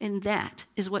 And that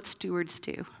is what stewards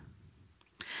do.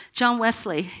 John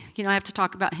Wesley, I have to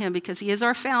talk about him because he is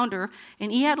our founder,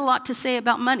 and he had a lot to say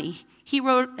about money. He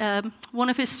wrote, one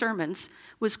of his sermons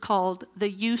was called The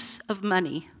Use of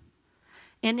Money.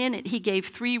 And in it, he gave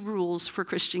 3 rules for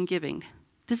Christian giving.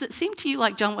 Does it seem to you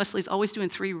like John Wesley's always doing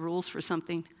 3 rules for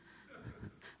something?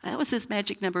 That was his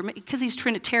magic number, because he's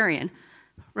Trinitarian,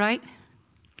 right?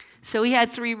 So he had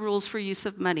 3 rules for use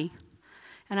of money.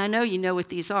 And I know you know what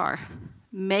these are.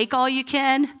 Make all you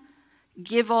can,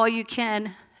 give all you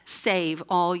can, save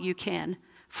all you can,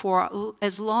 for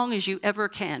as long as you ever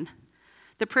can.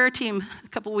 The prayer team a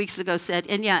couple weeks ago said,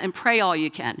 and pray all you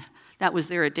can. That was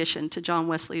their addition to John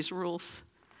Wesley's rules.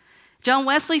 John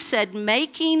Wesley said,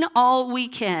 making all we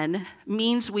can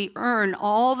means we earn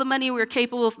all the money we're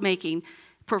capable of making,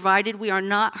 provided we are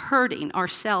not hurting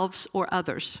ourselves or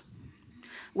others.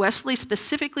 Wesley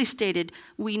specifically stated,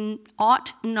 we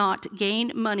ought not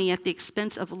gain money at the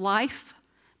expense of life,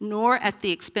 nor at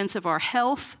the expense of our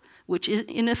health, which is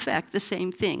in effect the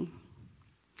same thing.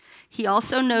 He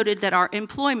also noted that our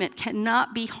employment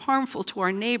cannot be harmful to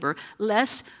our neighbor,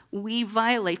 lest we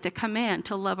violate the command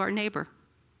to love our neighbor.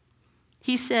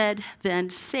 He said, then,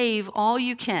 save all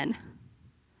you can.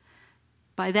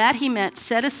 By that he meant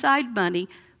set aside money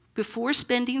before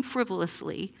spending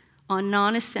frivolously on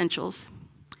non-essentials,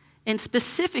 and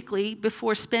specifically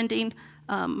before spending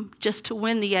just to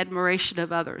win the admiration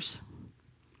of others.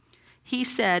 He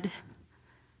said,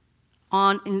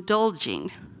 on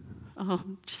indulging,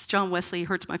 just John Wesley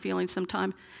hurts my feelings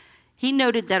sometimes. He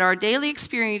noted that our daily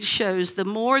experience shows the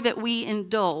more that we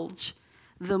indulge,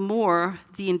 the more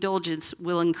the indulgence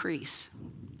will increase.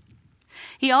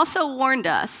 He also warned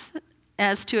us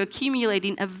as to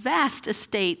accumulating a vast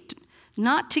estate,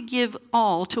 not to give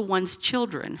all to one's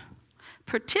children,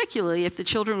 particularly if the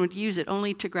children would use it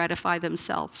only to gratify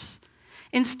themselves.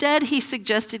 Instead, he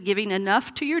suggested giving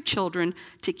enough to your children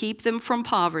to keep them from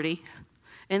poverty,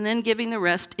 and then giving the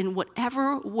rest in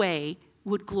whatever way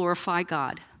would glorify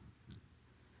God.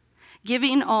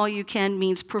 Giving all you can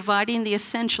means providing the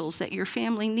essentials that your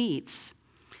family needs,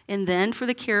 and then for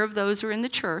the care of those who are in the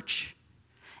church,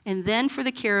 and then for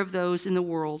the care of those in the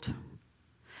world.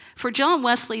 For John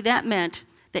Wesley, that meant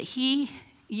that he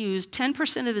used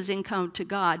 10% of his income to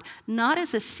God, not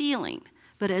as a ceiling,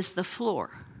 but as the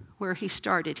floor where he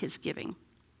started his giving.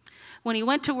 When he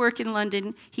went to work in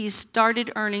London, he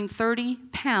started earning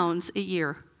 £30 a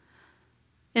year.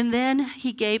 And then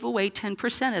he gave away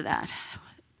 10% of that.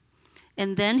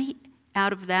 And then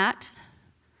out of that,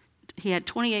 he had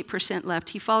 28%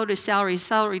 left. He followed his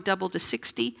salary doubled to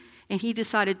 60, and he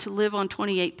decided to live on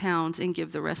 £28 and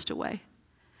give the rest away.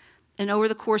 And over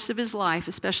the course of his life,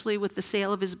 especially with the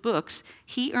sale of his books,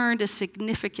 he earned a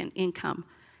significant income,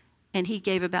 and he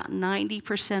gave about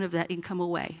 90% of that income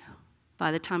away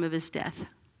by the time of his death.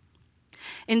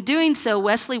 In doing so,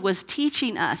 Wesley was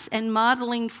teaching us and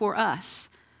modeling for us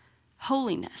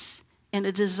holiness and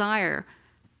a desire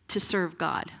to serve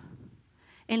God.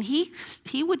 And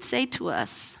he would say to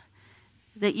us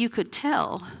that you could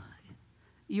tell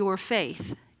your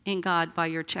faith in God by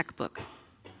your checkbook.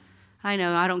 I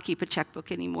know I don't keep a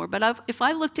checkbook anymore, but if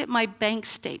I looked at my bank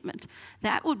statement,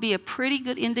 that would be a pretty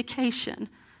good indication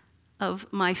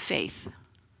of my faith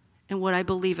and what I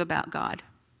believe about God.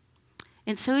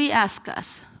 And so he asked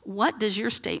us, what does your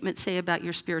statement say about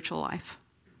your spiritual life?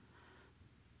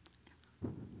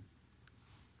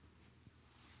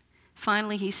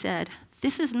 Finally, he said,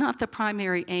 this is not the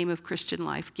primary aim of Christian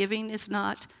life. Giving is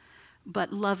not,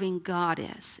 but loving God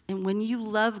is. And when you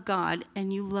love God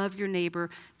and you love your neighbor,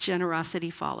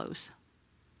 generosity follows.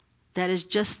 That is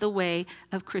just the way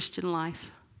of Christian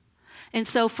life. And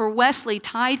so for Wesley,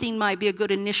 tithing might be a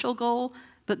good initial goal,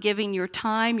 but giving your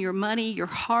time, your money, your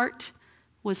heart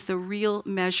was the real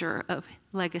measure of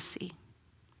legacy.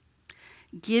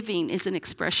 Giving is an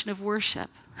expression of worship.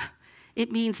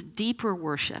 It means deeper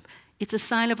worship. It's a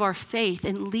sign of our faith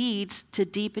and leads to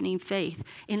deepening faith.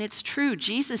 And it's true,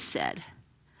 Jesus said,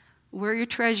 where your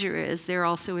treasure is, there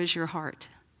also is your heart.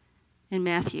 In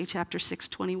Matthew chapter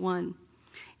 6:21.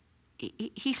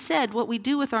 He said what we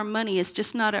do with our money is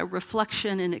just not a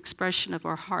reflection and expression of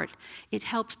our heart. It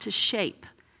helps to shape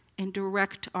and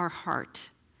direct our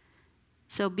heart.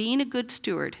 So being a good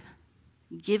steward,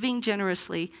 giving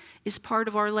generously, is part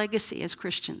of our legacy as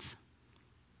Christians.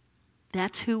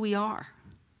 That's who we are.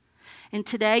 And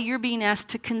today you're being asked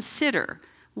to consider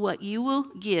what you will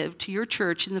give to your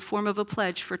church in the form of a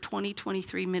pledge for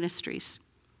 2023 ministries.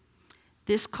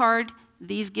 This card,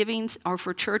 these givings are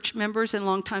for church members and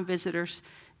longtime visitors.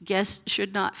 Guests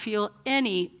should not feel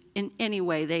in any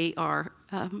way they are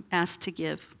asked to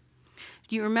give.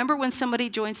 Do you remember when somebody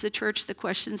joins the church, the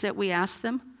questions that we ask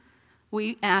them?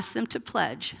 We ask them to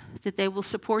pledge that they will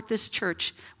support this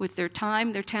church with their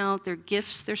time, their talent, their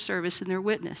gifts, their service, and their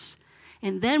witness.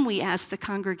 And then we ask the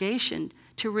congregation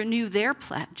to renew their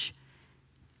pledge.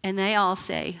 And they all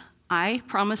say, I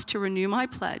promise to renew my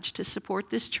pledge to support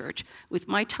this church with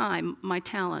my time, my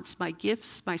talents, my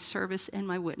gifts, my service, and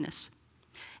my witness.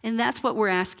 And that's what we're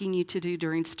asking you to do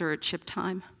during stewardship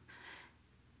time.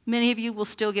 Many of you will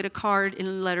still get a card and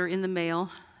a letter in the mail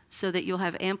so that you'll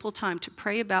have ample time to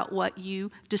pray about what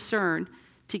you discern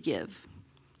to give.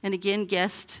 And again,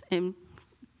 guests and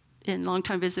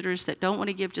longtime visitors that don't want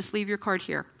to give, just leave your card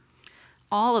here.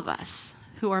 All of us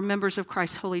who are members of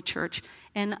Christ's Holy Church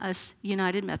and us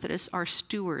United Methodists are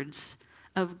stewards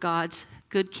of God's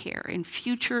good care and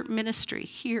future ministry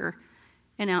here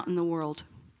and out in the world.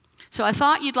 So I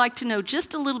thought you'd like to know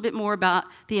just a little bit more about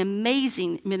the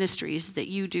amazing ministries that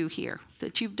you do here,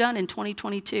 that you've done in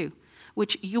 2022,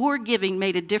 which your giving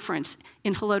made a difference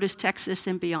in Helotes, Texas,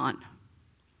 and beyond.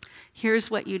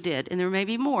 Here's what you did, and there may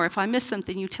be more. If I miss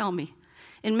something, you tell me.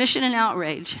 In Mission and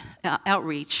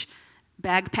Outreach,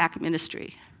 Bagpack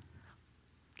Ministry.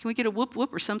 Can we get a whoop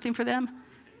whoop or something for them?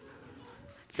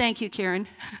 Thank you, Karen.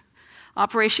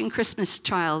 Operation Christmas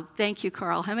Child. Thank you,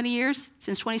 Carl. How many years?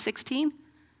 Since 2016?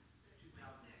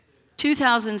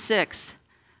 2006.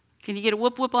 Can you get a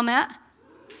whoop whoop on that?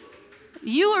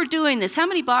 You are doing this. How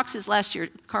many boxes last year,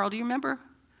 Carl? Do you remember?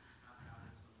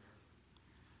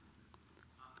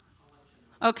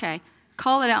 Okay,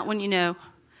 call it out when you know.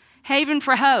 Haven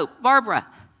for Hope, Barbara.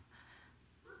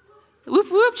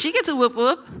 Whoop, whoop, she gets a whoop,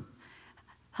 whoop.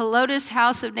 Helotes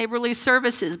House of Neighborly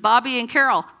Services, Bobby and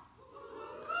Carol.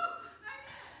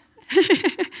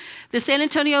 The San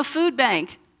Antonio Food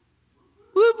Bank.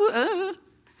 Whoop, whoop.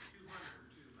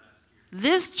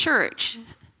 This church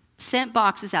sent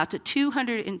boxes out to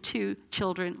 202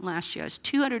 children last year. It's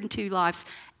 202 lives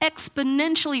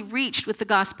exponentially reached with the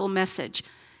gospel message.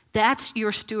 That's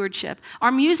your stewardship.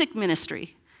 Our music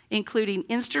ministry, including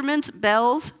instruments,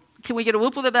 bells. Can we get a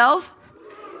whoop with the bells?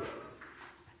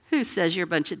 Who says you're a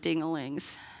bunch of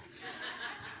ding-a-lings?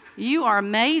 You are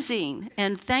amazing,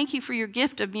 and thank you for your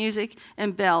gift of music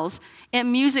and bells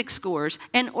and music scores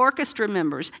and orchestra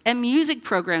members and music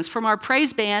programs from our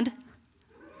praise band,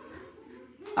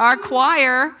 our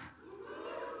choir,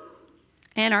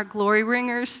 and our glory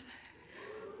ringers.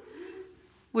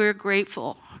 We're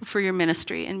grateful for your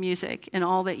ministry and music and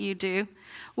all that you do.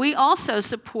 We also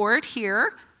support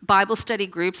here Bible study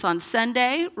groups on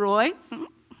Sunday. Roy,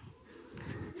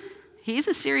 he's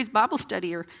a serious Bible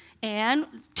studier. And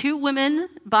 2 women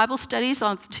Bible studies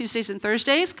on Tuesdays and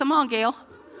Thursdays. Come on, Gail.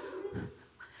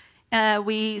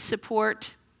 We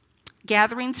support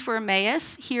gatherings for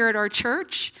Emmaus here at our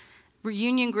church,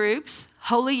 reunion groups,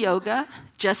 holy yoga,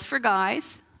 just for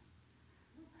guys.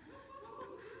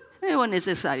 It wasn't as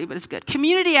exciting, but it's good.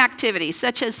 Community activities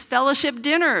such as fellowship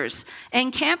dinners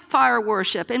and campfire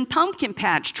worship and pumpkin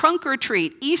patch, trunk or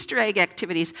treat, Easter egg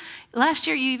activities. Last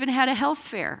year you even had a health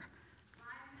fair.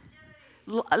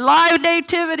 Live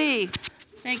nativity.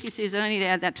 Thank you, Susan. I need to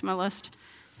add that to my list.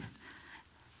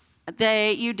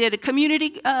 You did a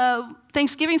community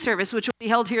Thanksgiving service, which will be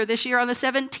held here this year on the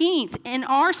 17th in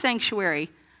our sanctuary.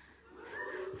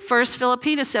 First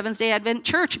Filipina Seventh-day Advent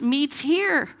Church meets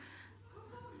here.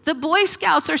 The Boy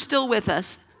Scouts are still with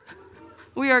us.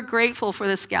 We are grateful for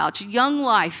the Scouts. Young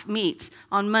Life meets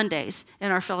on Mondays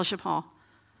in our fellowship hall.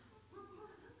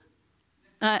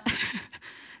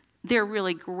 They're a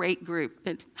really great group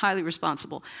and highly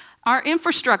responsible. Our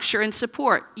infrastructure and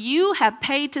support. You have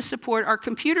paid to support our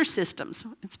computer systems,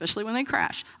 especially when they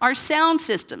crash. Our sound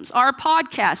systems, our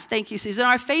podcasts, thank you, Susan,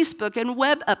 our Facebook and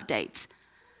web updates.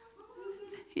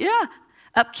 Yeah,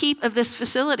 upkeep of this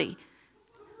facility.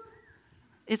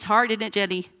 It's hard, isn't it,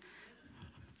 Jenny?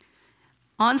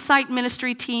 On-site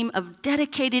ministry team of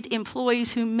dedicated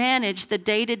employees who manage the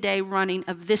day-to-day running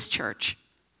of this church.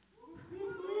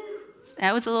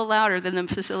 That was a little louder than the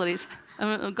facilities.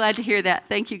 I'm glad to hear that.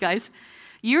 Thank you, guys.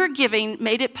 Your giving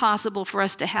made it possible for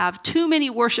us to have too many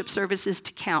worship services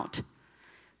to count.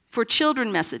 For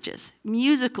children messages,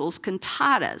 musicals,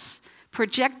 cantatas,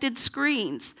 projected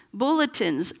screens,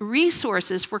 bulletins,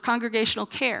 resources for congregational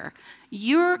care.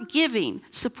 Your giving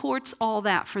supports all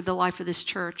that for the life of this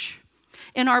church.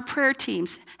 And our prayer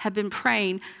teams have been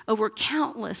praying over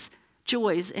countless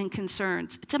joys and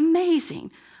concerns. It's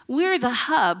amazing. We're the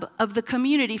hub of the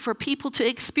community for people to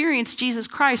experience Jesus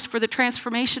Christ for the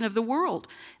transformation of the world.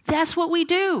 That's what we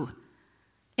do.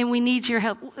 And we need your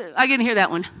help. I didn't hear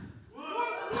that one.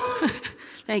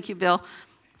 Thank you, Bill.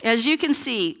 As you can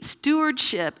see,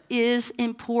 stewardship is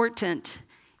important.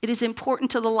 It is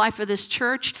important to the life of this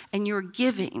church, and your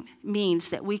giving means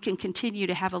that we can continue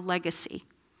to have a legacy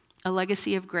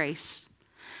of grace.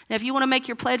 Now, if you want to make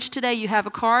your pledge today, you have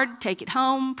a card. Take it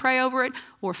home, pray over it,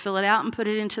 or fill it out and put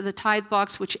it into the tithe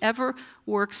box, whichever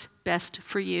works best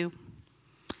for you.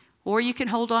 Or you can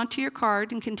hold on to your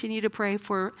card and continue to pray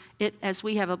for it as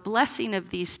we have a blessing of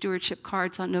these stewardship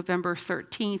cards on November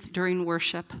 13th during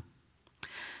worship.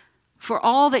 For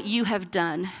all that you have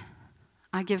done,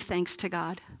 I give thanks to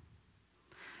God.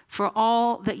 For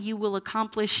all that you will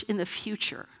accomplish in the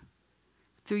future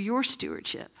through your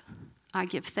stewardship, I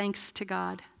give thanks to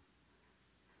God.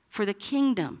 For the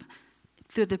kingdom,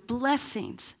 through the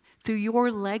blessings, through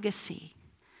your legacy,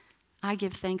 I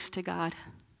give thanks to God.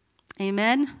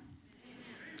 Amen?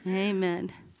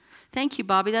 Amen. Thank you,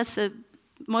 Bobby. That's the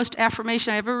most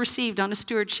affirmation I ever received on a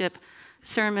stewardship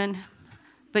sermon.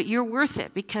 But you're worth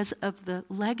it because of the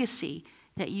legacy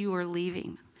that you are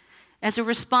leaving. As a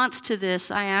response to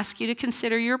this, I ask you to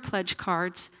consider your pledge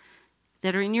cards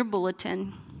that are in your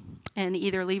bulletin and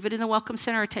either leave it in the Welcome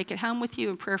Center or take it home with you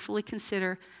and prayerfully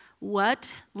consider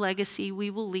what legacy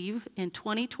we will leave in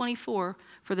 2024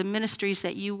 for the ministries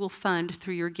that you will fund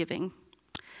through your giving.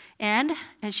 And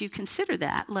as you consider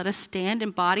that, let us stand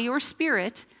in body or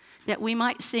spirit that we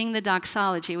might sing the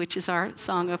doxology, which is our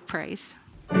song of praise.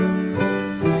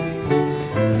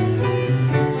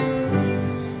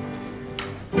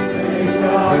 Praise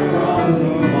God from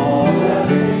whom all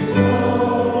blessings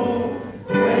flow.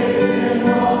 Praise Him,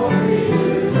 all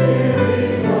creatures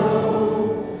dearly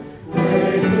know.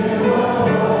 Praise Him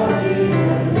above the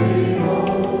heavenly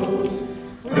hosts.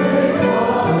 Praise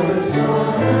Father,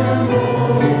 Son, and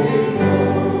Holy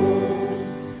Ghost.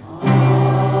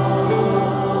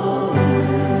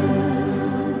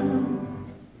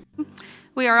 Amen.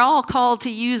 We are all called to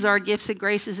use our gifts and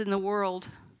graces in the world.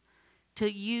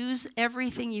 To use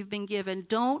everything you've been given.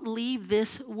 Don't leave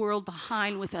this world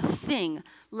behind with a thing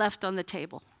left on the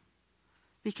table,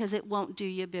 because it won't do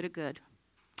you a bit of good.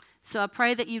 So I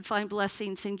pray that you'd find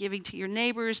blessings in giving to your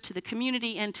neighbors, to the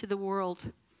community, and to the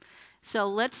world. So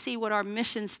let's see what our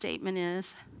mission statement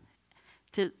is.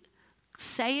 To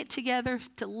say it together,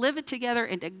 to live it together,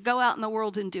 and to go out in the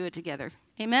world and do it together.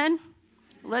 Amen?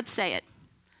 Let's say it.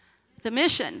 The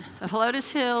mission of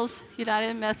Helotes Hills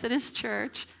United Methodist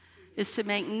Church is to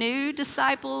make new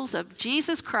disciples of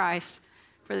Jesus Christ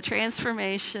for the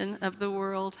transformation of the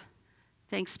world.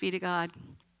 Thanks be to God.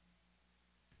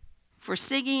 For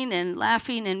singing and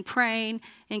laughing and praying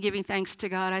and giving thanks to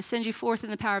God, I send you forth in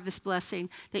the power of this blessing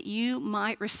that you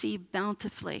might receive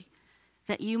bountifully,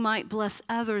 that you might bless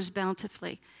others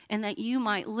bountifully, and that you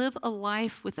might live a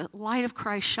life with the light of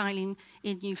Christ shining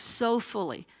in you so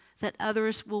fully that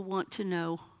others will want to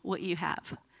know what you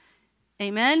have.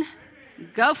 Amen?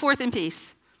 Go forth in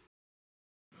peace.